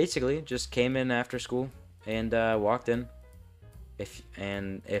we basically just came in after school and walked in. If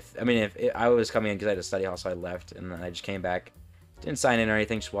I was coming in because I had to study hall, so I left, and then I just came back, didn't sign in or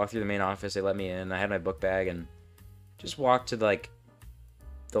anything, just walked through the main office. They let me in. I had my book bag and just walked to like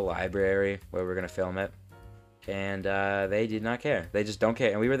the library where we're gonna film it, and they did not care. They just don't care.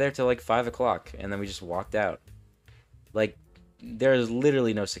 And we were there till like 5 o'clock, and then we just walked out. Like there's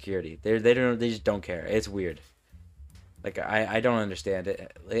literally no security. They just don't care. It's weird. Like I don't understand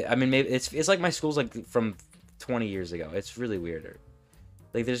it. I mean, maybe it's like my school's like from 20 years ago. It's really weird.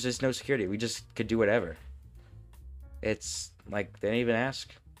 Like there's just no security. We just could do whatever. It's like they didn't even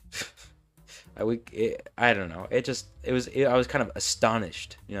ask. I don't know. I was kind of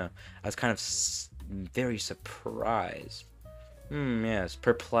astonished. I was kind of very surprised. Yes,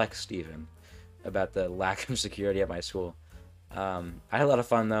 perplexed even about the lack of security at my school. I had a lot of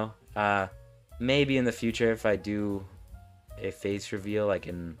fun though. Maybe in the future if I do a face reveal, I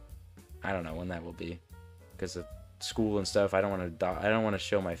don't know when that will be, because of school and stuff. I don't want to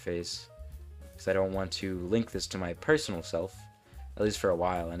show my face, because I don't want to link this to my personal self, at least for a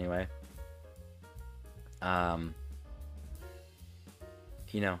while anyway. I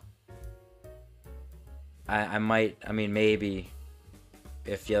might, maybe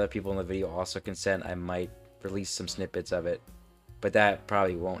if the other people in the video also consent, I might release some snippets of it, but that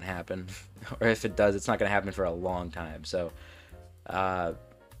probably won't happen. Or if it does, it's not going to happen for a long time. So,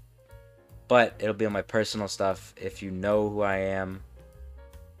 but it'll be on my personal stuff if you know who I am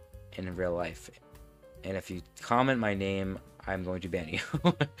in real life. And if you comment my name, I'm going to ban you.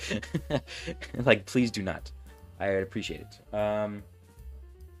 Like, please do not. I would appreciate it.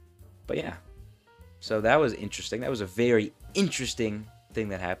 But yeah, so that was interesting. That was a very interesting thing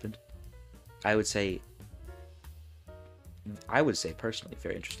that happened. I would say personally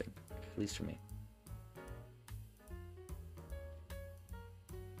very interesting, at least for me.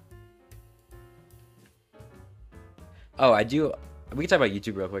 Oh, I do. We can talk about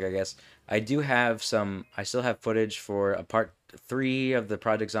YouTube real quick, I guess. I still have footage for a part 3 of the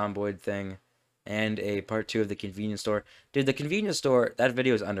Project Zomboid thing, and a part 2 of the convenience store. Dude, the convenience store, that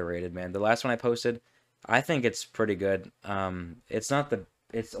video is underrated, man. The last one I posted, I think it's pretty good.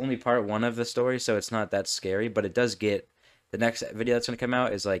 It's only part 1 of the story, so it's not that scary, but it does get, the next video that's gonna come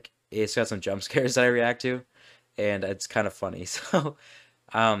out is like, it's got some jump scares that I react to, and it's kind of funny. So,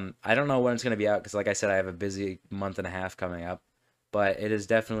 I don't know when it's gonna be out, because like I said, I have a busy month and a half coming up, but it is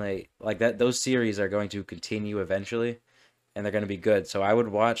definitely, like, that, those series are going to continue eventually, and they're gonna be good. So I would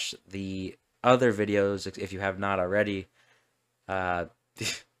watch the other videos if you have not already.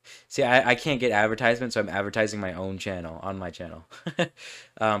 See, I can't get advertisements, so I'm advertising my own channel on my channel. But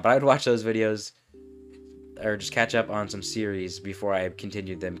I would watch those videos, or just catch up on some series before I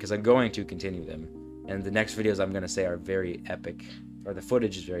continued them, because I'm going to continue them. And the next videos I'm going to say are very epic, or the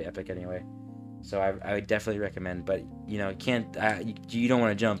footage is very epic anyway. So I would definitely recommend, but you know, you don't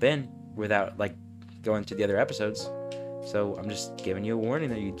want to jump in without like going to the other episodes. So I'm just giving you a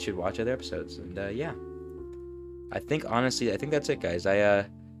warning that you should watch other episodes. And yeah, honestly, I think that's it, guys. I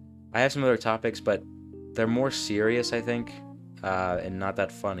have some other topics, but they're more serious, I think, and not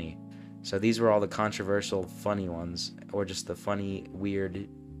that funny. So these were all the controversial, funny ones, or just the funny, weird, you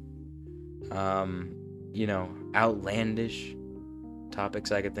know, outlandish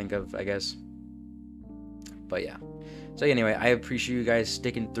topics I could think of, I guess. But yeah. So anyway, I appreciate you guys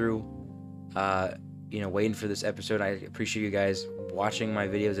sticking through, you know, waiting for this episode. I appreciate you guys watching my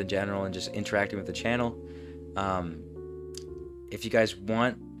videos in general and just interacting with the channel. If you guys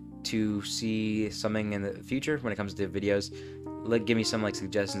want to see something in the future when it comes to videos, give me some like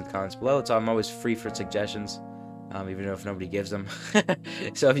suggestions in the comments below. So I'm always free for suggestions, even if nobody gives them.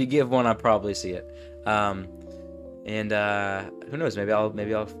 So if you give one, I'll probably see it. And who knows? Maybe I'll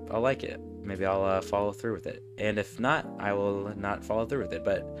like it. Maybe I'll follow through with it. And if not, I will not follow through with it.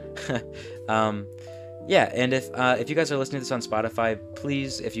 But yeah. And if you guys are listening to this on Spotify,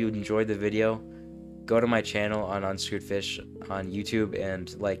 please, if you enjoyed the video, go to my channel on Unscrewed Fish on YouTube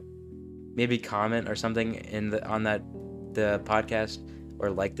and like maybe comment or something on the podcast, or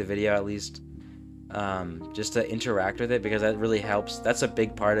like the video at least, just to interact with it, because that really helps. That's a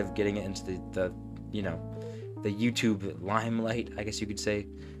big part of getting it into the you know, the YouTube limelight, I guess you could say,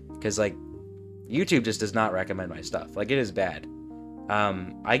 because like YouTube just does not recommend my stuff. Like, it is bad.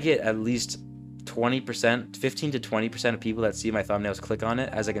 I get at least 20%, 15 to 20% of people that see my thumbnails click on it,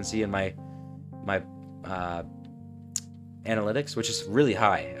 as I can see in my analytics, which is really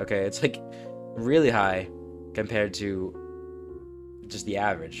high. Okay, it's like really high compared to just the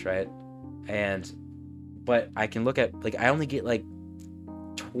average, right? But I can look at, like, I only get like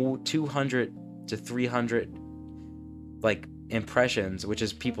 200 to 300 like impressions, which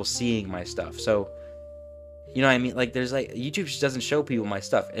is people seeing my stuff. So, you know what I mean? Like, there's like, YouTube just doesn't show people my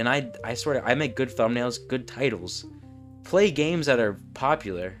stuff, and I swear to, I make good thumbnails, good titles, play games that are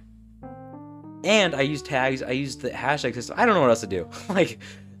popular, and I use tags, I use the hashtag system. I don't know what else to do. Like,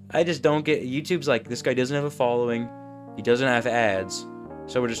 I just don't get, YouTube's like, this guy doesn't have a following, he doesn't have ads,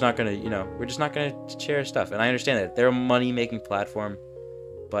 so we're just not gonna, you know, we're just not gonna share stuff. And I understand that they're a money-making platform,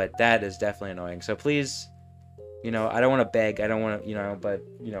 but that is definitely annoying. So please, you know, I don't want to beg, I don't want to, you know, but,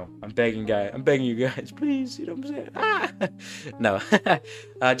 you know, I'm begging you guys, please, you know what I'm saying? Ah! No,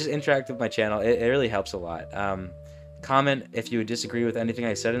 just interact with my channel. It really helps a lot. Comment if you disagree with anything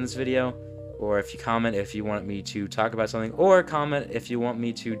I said in this video, or if you comment if you want me to talk about something, or comment if you want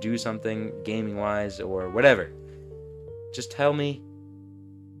me to do something gaming-wise, or whatever. Just tell me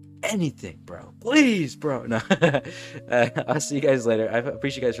anything, bro. Please, bro. No. I'll see you guys later. I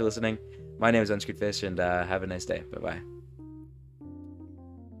appreciate you guys for listening. My name is Unscrewed Fish, and have a nice day. Bye-bye.